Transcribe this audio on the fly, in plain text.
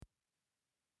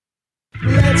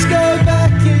let's go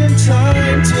back in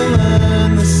time to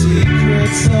learn the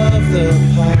secrets of the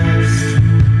past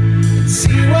and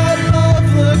see what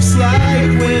love looks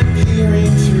like when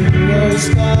peering through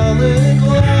rose-colored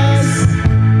glass.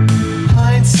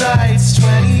 Hindsight's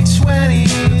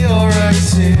 20/20, or a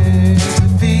two to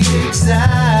be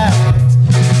exact.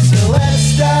 So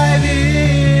let's dive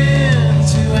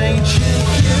into ancient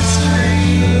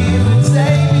history with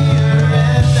Xavier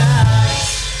and Max.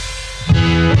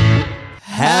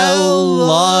 Hello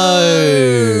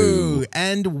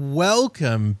and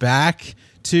welcome back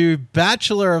to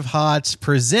Bachelor of Hearts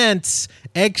presents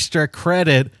Extra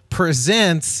Credit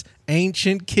presents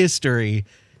Ancient History,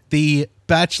 the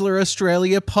Bachelor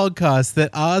Australia podcast that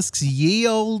asks ye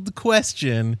old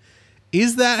question,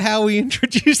 is that how we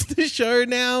introduce the show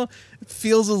now? It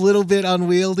feels a little bit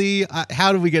unwieldy.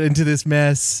 How do we get into this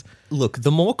mess? Look,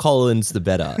 the more Collins, the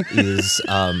better is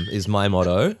my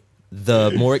motto.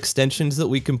 The more extensions that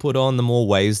we can put on, the more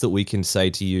ways that we can say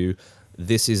to you,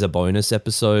 this is a bonus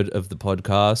episode of the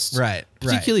podcast. Right.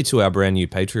 Particularly to our brand new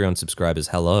Patreon subscribers.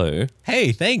 Hello.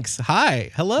 Hey, thanks.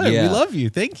 Hi. Hello. Yeah. We love you.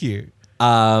 Thank you.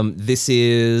 This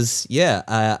is,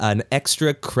 an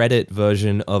extra credit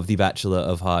version of the Bachelor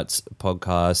of Hearts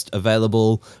podcast,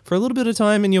 available for a little bit of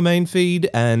time in your main feed.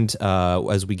 And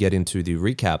as we get into the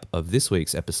recap of this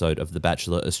week's episode of The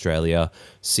Bachelor Australia,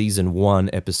 Season 1,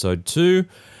 Episode 2,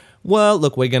 well,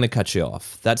 look, we're going to cut you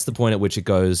off. That's the point at which it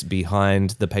goes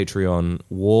behind the Patreon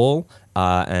wall.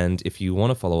 And if you want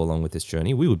to follow along with this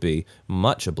journey, we would be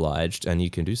much obliged. And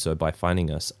you can do so by finding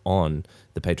us on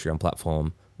the Patreon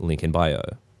platform, link in bio.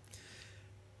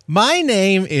 My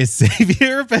name is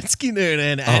Xavier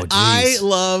Betsky-Noonan, and I geez.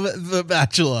 love The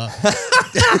Bachelor.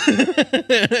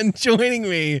 And joining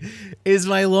me is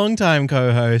my longtime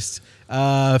co-host,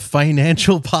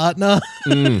 financial partner,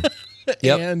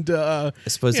 Yep. and I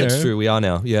suppose that's true. We are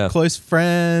now. Yeah. close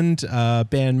friend,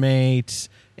 bandmate,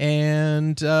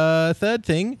 and third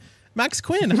thing, Max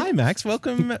Quinn. Hi, Max.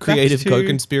 Welcome back Creative to-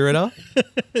 co-conspirator.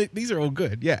 These are all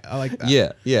good. Yeah, I like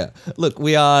that. Yeah. Look,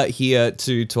 we are here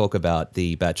to talk about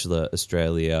the Bachelor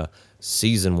Australia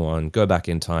Season 1. Go back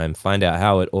in time, find out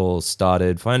how it all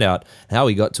started, find out how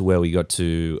we got to where we got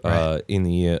to in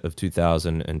the year of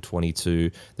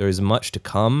 2022. There is much to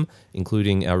come,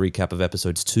 including our recap of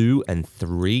episodes 2 and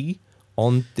 3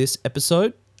 on this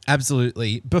episode.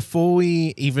 Absolutely. Before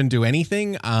we even do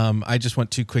anything, I just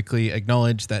want to quickly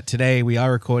acknowledge that today we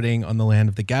are recording on the land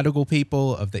of the Gadigal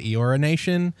people of the Eora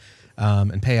Nation,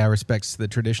 and pay our respects to the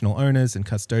traditional owners and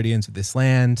custodians of this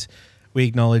land. We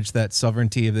acknowledge that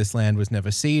sovereignty of this land was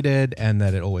never ceded and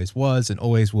that it always was and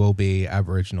always will be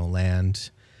Aboriginal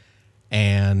land.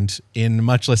 And in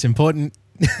much less important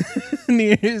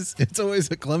news, it's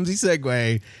always a clumsy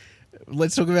segue.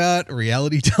 Let's talk about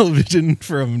reality television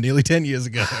from nearly 10 years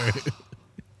ago.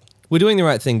 We're doing the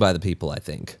right thing by the people, I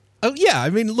think. Oh, yeah. I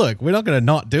mean, look, we're not going to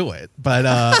not do it, but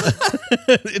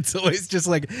it's always just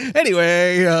like,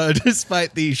 anyway,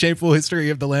 despite the shameful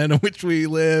history of the land on which we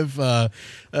live,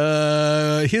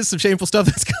 here's some shameful stuff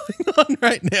that's going on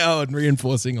right now and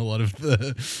reinforcing a lot of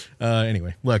the...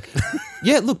 anyway, look.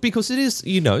 Yeah, look, because it is,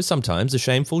 sometimes a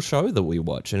shameful show that we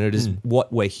watch, and it is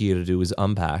what we're here to do is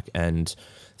unpack and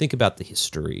think about the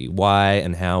history, why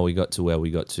and how we got to where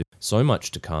we got to. So much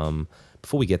to come.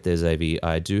 Before we get there, Xavier,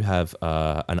 I do have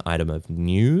an item of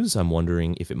news. I'm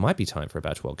wondering if it might be time for a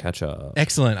Batch World catch-up.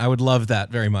 Excellent. I would love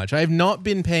that very much. I have not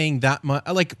been paying that much.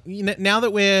 Like, now that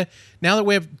we're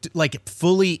like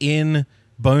fully in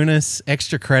bonus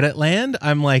extra credit land,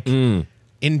 I'm like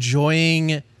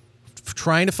enjoying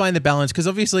trying to find the balance, because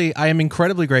obviously I am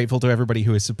incredibly grateful to everybody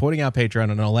who is supporting our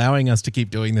Patreon and allowing us to keep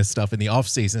doing this stuff in the off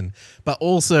season. But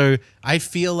also I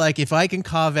feel like if I can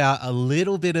carve out a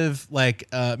little bit of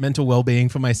like mental well-being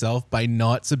for myself by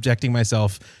not subjecting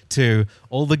myself to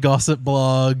all the gossip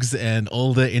blogs and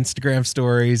all the Instagram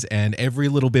stories and every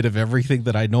little bit of everything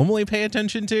that I normally pay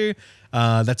attention to,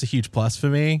 that's a huge plus for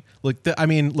me. Look,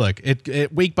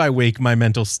 it week by week, my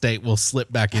mental state will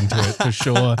slip back into it for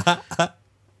sure.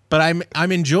 But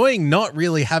I'm enjoying not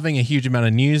really having a huge amount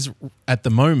of news at the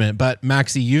moment. But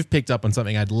Maxie, you've picked up on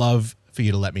something I'd love for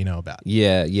you to let me know about.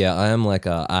 Yeah, I am like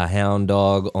a hound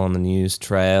dog on the news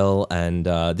trail, and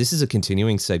this is a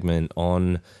continuing segment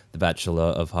on the Bachelor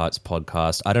of Hearts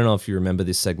podcast. I don't know if you remember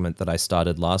this segment that I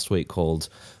started last week called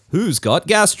Who's Got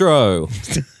Gastro?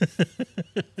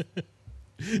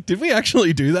 Did we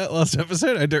actually do that last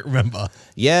episode? I don't remember.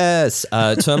 Yes,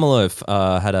 Termaloaf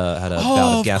had a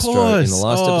bout of gastro in the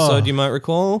last episode, you might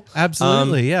recall.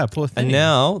 Absolutely, yeah, poor thing. And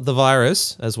now the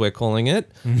virus, as we're calling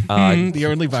it, the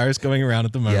only virus going around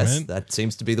at the moment. yes, that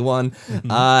seems to be the one,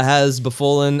 has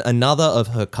befallen another of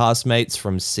her castmates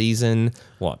from season,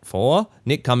 4?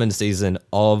 Nick Cummins' season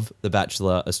of The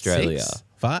Bachelor Australia. 6?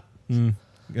 5?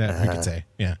 Yeah, we could say,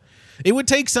 yeah. It would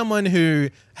take someone who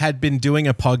had been doing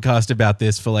a podcast about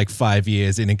this for like 5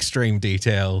 years in extreme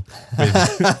detail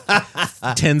with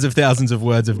tens of thousands of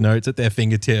words of notes at their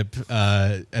fingertips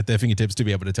to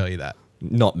be able to tell you that.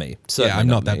 Not me. Certainly I'm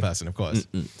not that me. person, of course.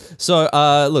 So,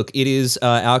 look, it is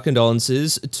our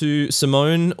condolences to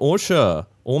Simone Orsha.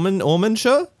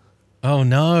 Ormanshaw? Oh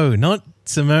no, not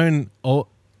Simone.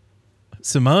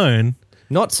 Simone.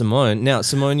 Not Simone. Now,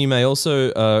 Simone, you may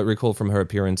also recall from her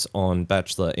appearance on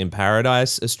Bachelor in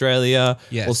Paradise, Australia.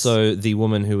 Yes. Also, the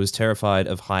woman who was terrified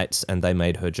of heights and they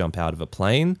made her jump out of a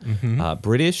plane.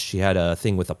 British. She had a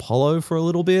thing with Apollo for a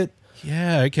little bit.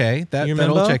 Yeah, okay. That all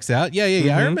remember? checks out. Yeah.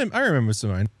 I remember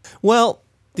Simone. Well,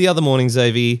 the other morning,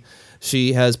 Xavier,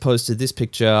 she has posted this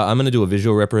picture. I'm going to do a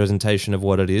visual representation of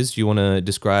what it is. Do you want to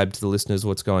describe to the listeners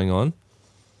what's going on?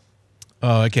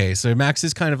 Oh, okay. So Max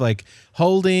is kind of like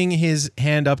holding his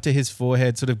hand up to his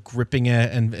forehead, sort of gripping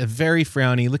it, and very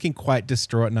frowny, looking quite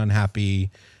distraught and unhappy.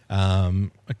 I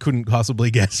couldn't possibly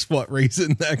guess what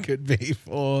reason that could be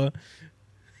for.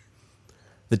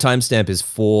 The timestamp is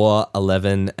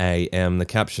 4:11 a.m. The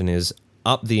caption is,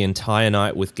 "Up the entire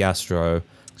night with gastro.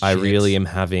 I Shit. really am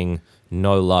having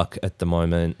no luck at the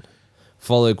moment."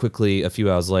 Followed a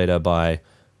few hours later by,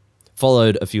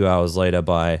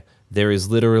 "There is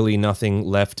literally nothing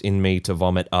left in me to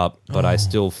vomit up, but I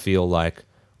still feel like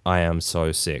I am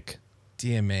so sick."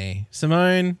 Dear me.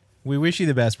 Simone, we wish you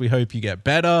the best. We hope you get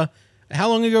better. How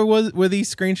long ago were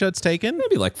these screenshots taken?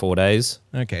 Maybe like 4 days.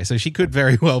 Okay, so she could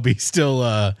very well be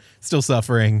still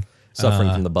suffering.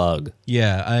 Suffering from the bug.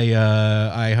 Yeah,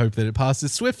 I hope that it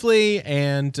passes swiftly,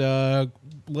 and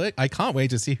I can't wait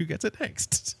to see who gets it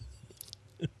next.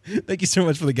 Thank you so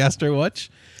much for the gastro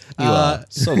watch. You are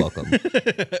so welcome.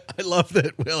 I love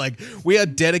that we are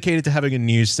dedicated to having a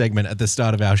news segment at the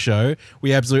start of our show.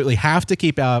 We absolutely have to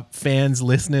keep our fans,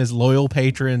 listeners, loyal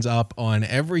patrons up on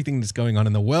everything that's going on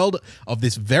in the world of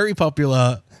this very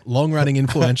popular, long-running,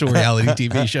 influential reality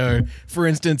TV show. For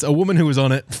instance, a woman who was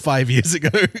on it 5 years ago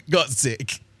got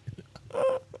sick.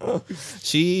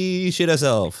 She shit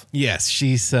herself. Yes,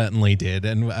 she certainly did.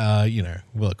 And,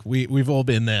 look, we've all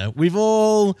been there. We've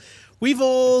all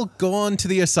gone to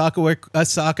the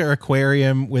Osaka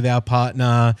Aquarium with our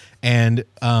partner and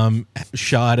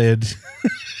sharded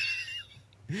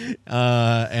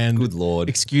and Good Lord.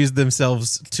 excused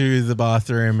themselves to the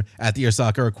bathroom at the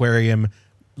Osaka Aquarium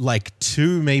like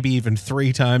 2, maybe even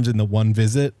 3 times in the one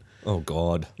visit. Oh,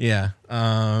 God. Yeah.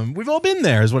 We've all been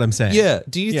there is what I'm saying. Yeah.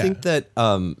 Do you think that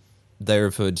they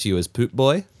referred to you as Poop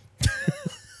Boy?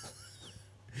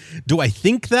 Do I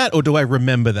think that or do I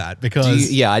remember that? Because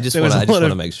I just want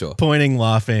to make sure. Pointing,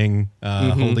 laughing,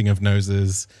 holding of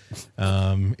noses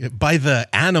by the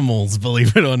animals,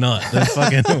 believe it or not. The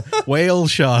fucking whale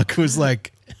shark was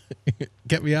like,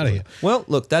 get me out of here. Well,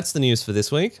 look, that's the news for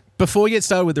this week. Before we get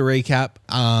started with the recap,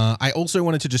 I also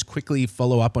wanted to just quickly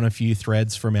follow up on a few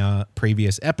threads from our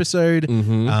previous episode.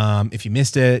 If you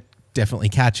missed it, definitely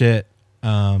catch it.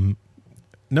 No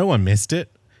one missed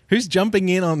it. Who's jumping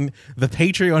in on the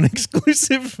Patreon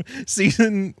exclusive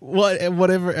season,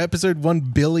 whatever, episode 1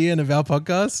 billion of our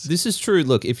podcast? This is true.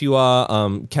 Look, if you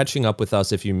are catching up with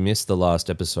us, if you missed the last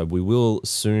episode, we will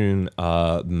soon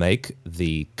make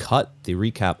the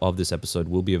recap of this episode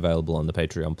will be available on the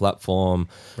Patreon platform.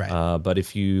 Right. But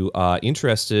if you are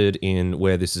interested in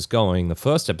where this is going, the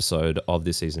first episode of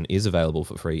this season is available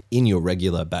for free in your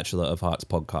regular Bachelor of Hearts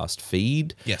podcast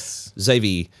feed. Yes.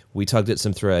 Xavier, we tugged at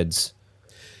some threads.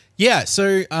 Yeah,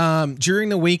 so during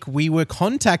the week, we were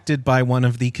contacted by one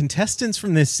of the contestants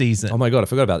from this season. Oh my God, I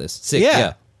forgot about this. Sick,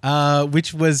 yeah.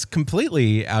 Which was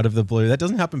completely out of the blue. That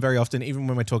doesn't happen very often, even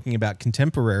when we're talking about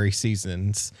contemporary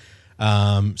seasons.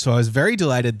 So I was very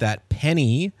delighted that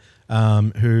Penny,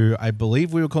 who I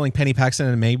believe we were calling Penny Paxton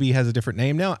and maybe has a different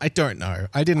name now. I don't know.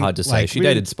 I didn't. Hard to say. She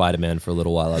dated Spider-Man for a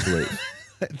little while, I believe.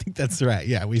 I think that's right.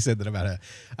 Yeah, we said that about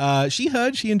her.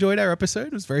 She enjoyed our episode.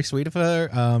 It was very sweet of her.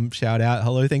 Shout out.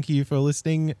 Hello. Thank you for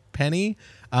listening, Penny.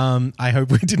 I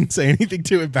hope we didn't say anything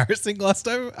too embarrassing last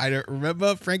time. I don't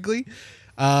remember, frankly.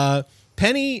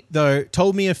 Penny, though,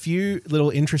 told me a few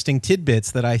little interesting tidbits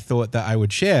that I thought that I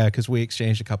would share because we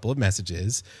exchanged a couple of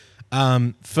messages.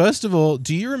 First of all,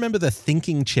 do you remember the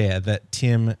thinking chair that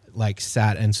Tim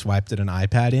sat and swiped at an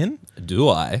iPad in? Do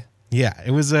I? Yeah,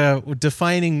 it was a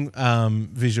defining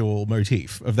visual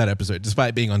motif of that episode,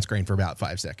 despite being on screen for about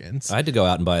 5 seconds. I had to go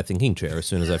out and buy a thinking chair as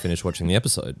soon as I finished watching the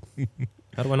episode.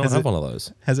 How do I not have one of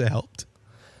those? Has it helped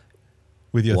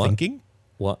with your thinking?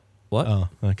 What? Oh,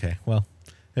 okay. Well,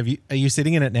 are you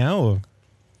sitting in it now, or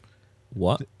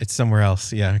What? it's somewhere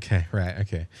else? Yeah. Okay. Right.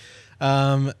 Okay.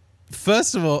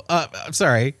 First of all, I'm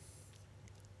sorry.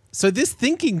 So this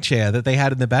thinking chair that they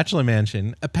had in the Bachelor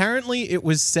Mansion, apparently it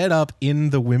was set up in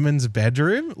the women's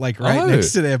bedroom, like right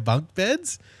next to their bunk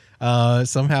beds.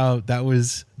 Somehow that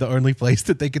was the only place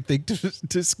that they could think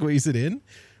to squeeze it in,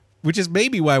 which is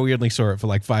maybe why we only saw it for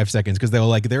like 5 seconds, because they were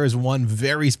like, there is one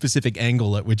very specific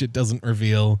angle at which it doesn't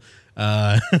reveal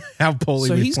how poorly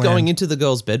So we've he's planned. going into the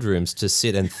girls' bedrooms to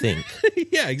sit and think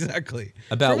Yeah, exactly.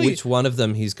 about Probably- which one of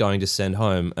them he's going to send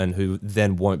home and who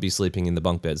then won't be sleeping in the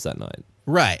bunk beds that night.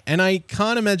 Right. And I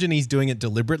can't imagine he's doing it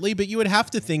deliberately, but you would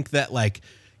have to think that, like,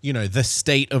 you know, the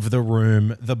state of the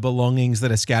room, the belongings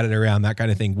that are scattered around, that kind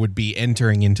of thing would be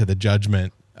entering into the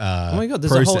judgment. Oh my God,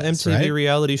 there's a whole MTV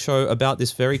reality show about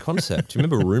this very concept. Do you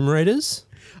remember Room Raiders?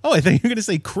 Oh, I think you're going to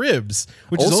say Cribs,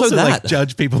 which is Also also like that.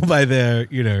 judge people by their,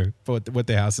 you know, for what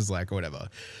their house is like or whatever.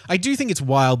 I do think it's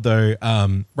wild though.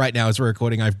 Right now as we're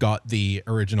recording, I've got the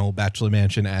original Bachelor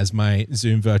Mansion as my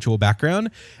Zoom virtual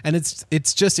background. And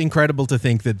it's just incredible to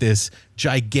think that this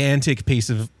gigantic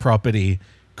piece of property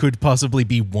could possibly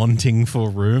be wanting for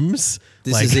rooms.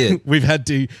 This is it. We've had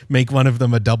to make one of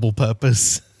them a double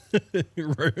purpose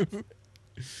room.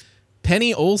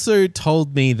 Penny also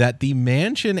told me that the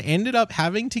mansion ended up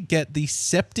having to get the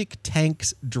septic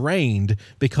tanks drained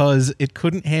because it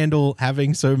couldn't handle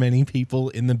having so many people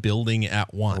in the building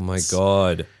at once. Oh my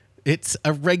God. It's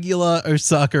a regular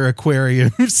Osaka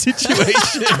aquarium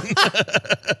situation.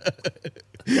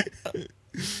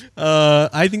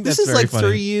 I think that's This is very like funny.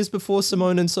 3 years before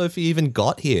Simone and Sophie even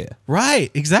got here. Right,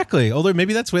 exactly. Although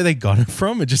maybe that's where they got it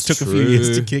from. It just took a few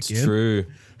years to kick in. True.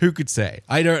 Who could say?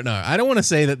 I don't know. I don't want to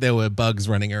say that there were bugs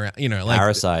running around, you know, like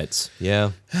Parasites.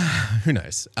 Yeah. who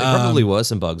knows? There probably were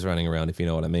some bugs running around, if you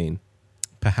know what I mean.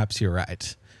 Perhaps you're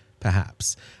right.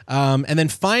 Perhaps. And then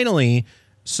finally,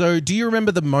 so do you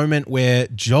remember the moment where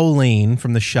Jolene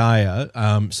from the Shire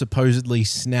supposedly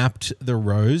snapped the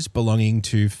rose belonging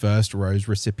to first rose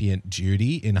recipient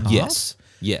Judy in half? Yes.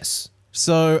 Yes.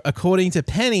 So according to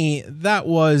Penny, that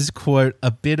was, quote,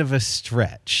 a bit of a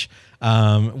stretch.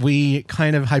 We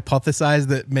kind of hypothesized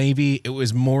that maybe it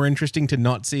was more interesting to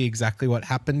not see exactly what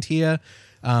happened here.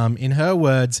 In her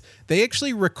words, they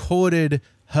actually recorded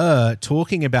her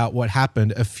talking about what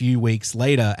happened a few weeks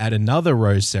later at another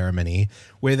rose ceremony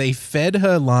where they fed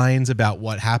her lines about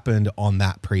what happened on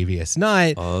that previous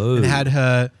night and had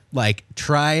her like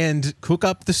try and cook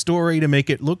up the story to make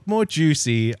it look more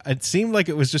juicy. It seemed like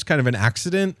it was just kind of an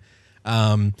accident.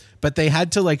 But they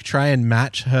had to like try and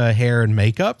match her hair and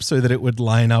makeup so that it would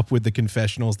line up with the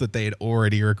confessionals that they had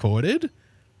already recorded.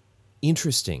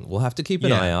 Interesting. We'll have to keep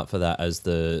an eye out for that as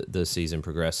the season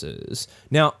progresses.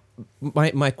 Now,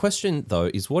 my question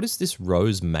though is, what is this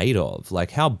rose made of?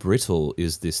 Like, how brittle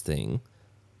is this thing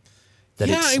that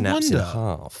it snaps in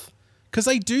half? Because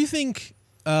I do think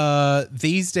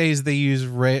these days they use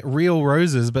real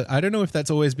roses, but I don't know if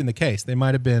that's always been the case. They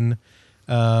might have been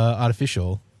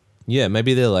artificial. Yeah,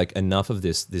 maybe they're like, enough of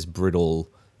this brittle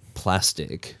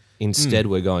plastic. Instead,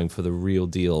 we're going for the real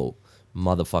deal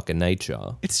motherfucker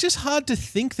nature. It's just hard to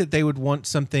think that they would want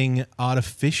something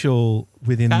artificial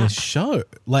within this show.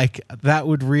 Like, that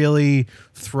would really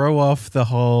throw off the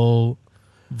whole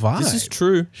vibe. This is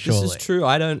true. Surely. This is true.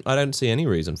 I don't see any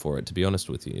reason for it, to be honest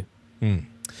with you.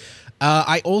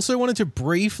 I also wanted to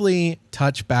briefly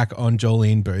touch back on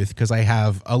Jolene Booth because I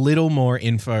have a little more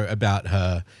info about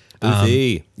her.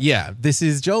 Yeah, this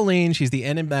is Jolene. She's the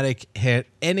enigmatic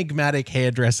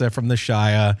hairdresser from the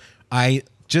Shire. I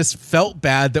just felt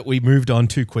bad that we moved on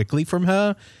too quickly from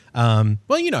her.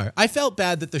 Well, you know, I felt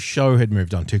bad that the show had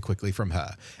moved on too quickly from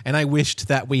her. And I wished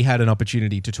that we had an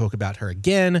opportunity to talk about her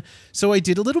again. So I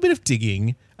did a little bit of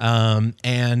digging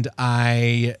and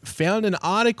I found an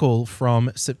article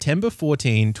from September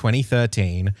 14,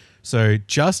 2013. So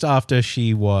just after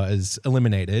she was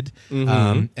eliminated.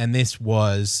 And this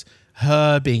was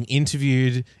her being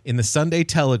interviewed in the Sunday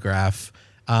Telegraph.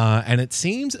 And it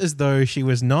seems as though she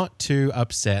was not too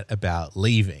upset about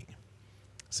leaving.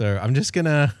 So I'm just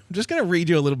gonna read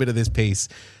you a little bit of this piece.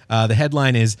 The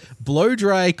headline is "Blow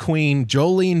Dry Queen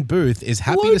Jolene Booth is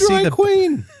happy to see the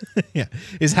queen."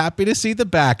 is happy to see the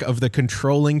back of the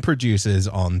controlling producers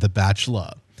on The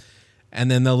Bachelor." And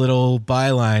then the little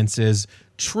byline says,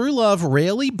 True love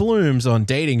rarely blooms on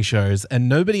dating shows, and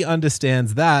nobody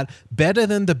understands that better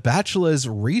than The Bachelor's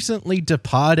recently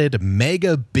departed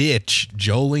mega bitch,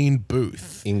 Jolene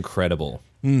Booth. Incredible.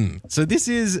 So this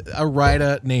is a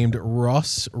writer named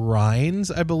Ross Rhines,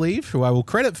 I believe, who I will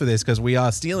credit for this because we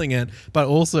are stealing it, but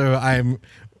also I'm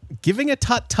giving a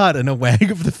tut-tut and a wag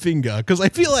of the finger because I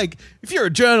feel like if you're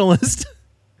a journalist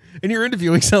and you're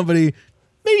interviewing somebody,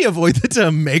 maybe avoid the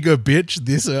term mega bitch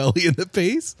this early in the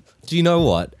piece. Do you know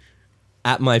what?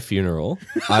 At my funeral,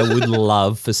 I would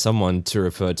love for someone to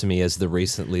refer to me as the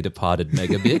recently departed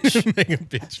mega bitch. Mega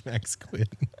bitch Max Quinn.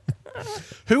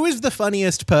 Who is the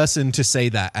funniest person to say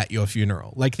that at your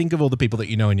funeral? Like, think of all the people that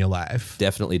you know in your life.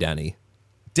 Definitely Danny.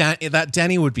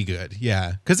 Danny would be good,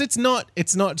 yeah, because it's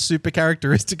not super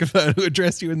characteristic of her to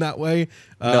address you in that way.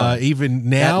 No. Even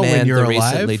now, That man, when you're the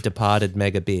alive, recently departed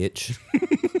mega bitch.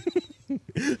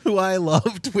 who I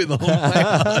loved with all my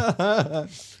heart.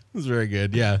 It was very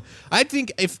good, yeah. I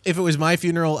think if it was my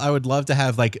funeral, I would love to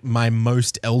have like my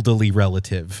most elderly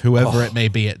relative, whoever it may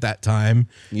be at that time,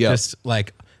 Yep. just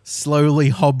like slowly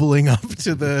hobbling up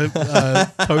to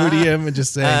the podium and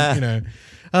just saying, you know,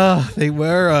 they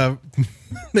were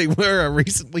a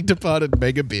recently departed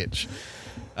mega bitch.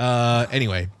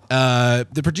 Anyway,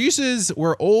 the producers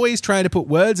were always trying to put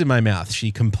words in my mouth,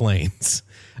 she complains.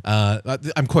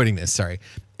 I'm quoting this, sorry.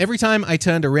 Every time I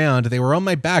turned around, they were on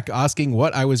my back asking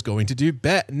what I was going to do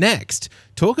next.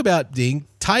 Talk about being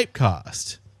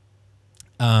typecast.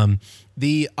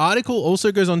 The article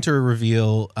also goes on to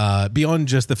reveal, beyond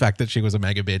just the fact that she was a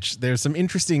mega bitch, there's some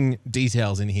interesting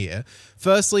details in here.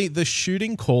 Firstly, the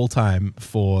shooting call time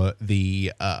for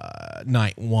the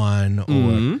night one,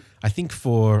 or I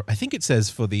think it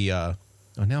says for the, now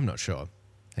I'm not sure.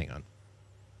 Hang on.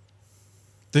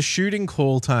 The shooting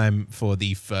call time for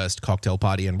the first cocktail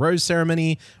party and rose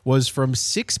ceremony was from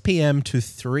 6 p.m. to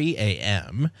 3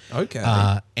 a.m.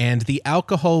 Okay. And the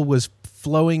alcohol was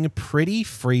flowing pretty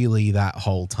freely that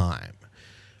whole time.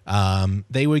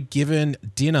 They were given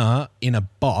dinner in a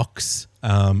box,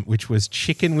 which was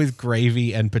chicken with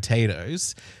gravy and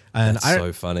potatoes. And That's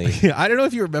so funny. I don't know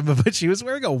if you remember, but she was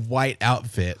wearing a white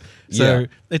outfit. So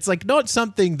it's like not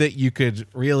something that you could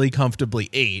really comfortably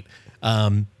eat.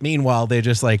 Meanwhile, they're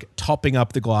just like topping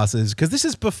up the glasses because this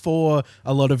is before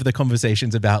a lot of the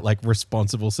conversations about like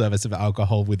responsible service of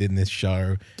alcohol within this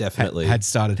show Definitely had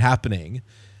started happening.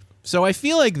 So I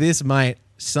feel like this might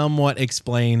somewhat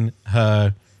explain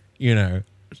her,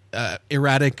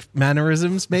 erratic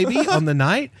mannerisms maybe on the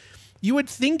night. You would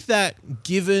think that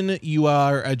given you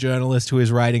are a journalist who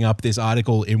is writing up this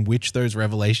article in which those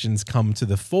revelations come to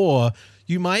the fore,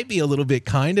 you might be a little bit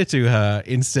kinder to her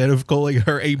instead of calling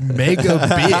her a mega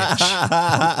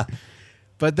bitch.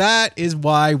 But that is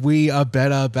why we are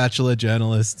better Bachelor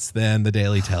journalists than the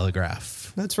Daily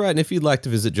Telegraph. That's right. And if you'd like to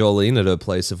visit Jolene at her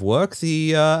place of work,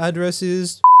 the address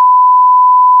is...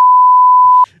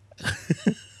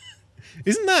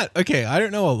 Isn't that okay? I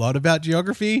don't know a lot about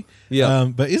geography.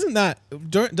 Yeah. But doesn't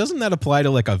that apply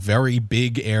to like a very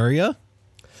big area?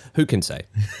 Who can say?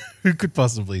 Who could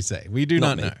possibly say? We do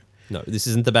not me. know. No, this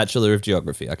isn't the Bachelor of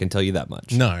Geography. I can tell you that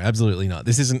much. No, absolutely not.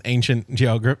 This isn't ancient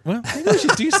geography. Well, maybe we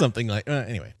should do something like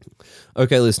anyway.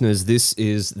 Okay, listeners, this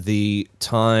is the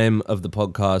time of the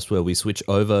podcast where we switch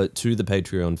over to the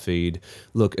Patreon feed.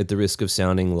 Look, at the risk of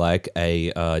sounding like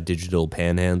a digital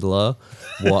panhandler,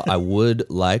 what I would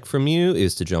like from you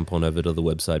is to jump on over to the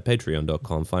website,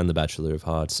 patreon.com, find The Bachelor of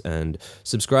Hearts, and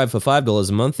subscribe for $5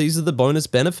 a month. These are the bonus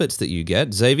benefits that you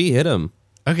get. Xavier, hit 'em.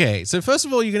 Okay, so first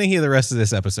of all, you're going to hear the rest of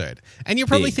this episode. And you're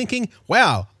probably thinking,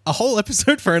 wow, a whole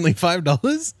episode for only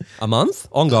 $5? A month?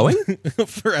 Ongoing?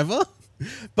 Forever?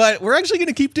 But we're actually going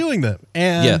to keep doing them.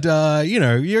 And,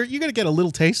 you're going to get a little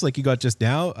taste like you got just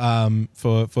now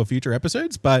for future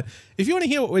episodes. But if you want to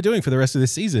hear what we're doing for the rest of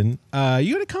this season,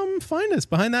 you got to come find us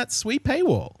behind that sweet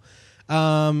paywall.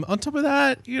 On top of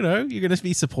that, you're going to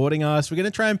be supporting us. We're going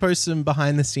to try and post some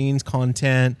behind the scenes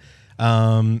content.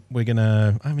 We're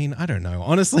gonna, I don't know.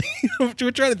 Honestly, we're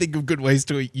trying to think of good ways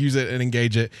to use it and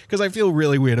engage it because I feel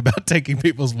really weird about taking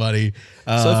people's money.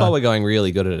 So far, we're going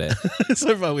really good at it.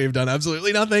 So far, we've done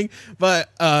absolutely nothing.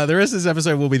 But the rest of this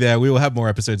episode will be there. We will have more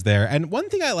episodes there. And one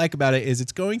thing I like about it is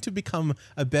it's going to become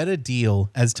a better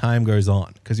deal as time goes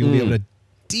on because you'll be able to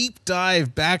deep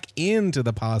dive back into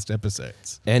the past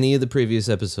episodes. Any of the previous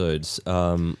episodes.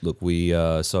 Look, we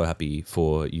are so happy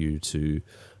for you to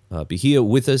be here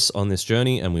with us on this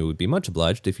journey, and we would be much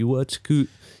obliged if you were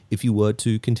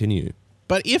to continue.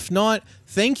 But if not,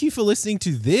 thank you for listening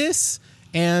to this,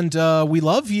 and we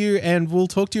love you, and we'll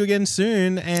talk to you again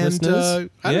soon. And Listeners,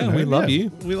 we love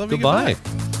you. We love you. Goodbye.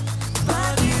 Goodbye.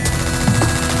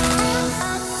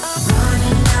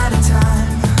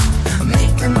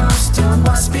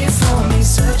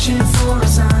 watching for a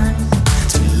sign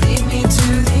to lead me to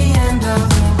the end of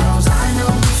the road. I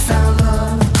know we found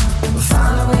love, we're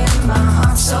following my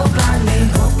heart so blindly,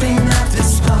 hoping that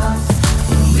this path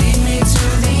will lead me to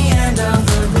the end of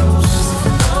the road.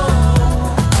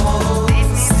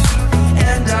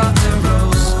 End of the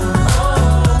road.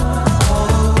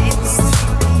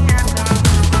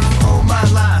 All my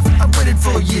life, I've waited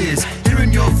for years,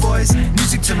 hearing your voice,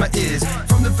 music to my ears.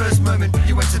 From the first moment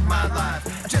you entered my life,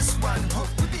 I just one hope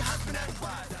would be.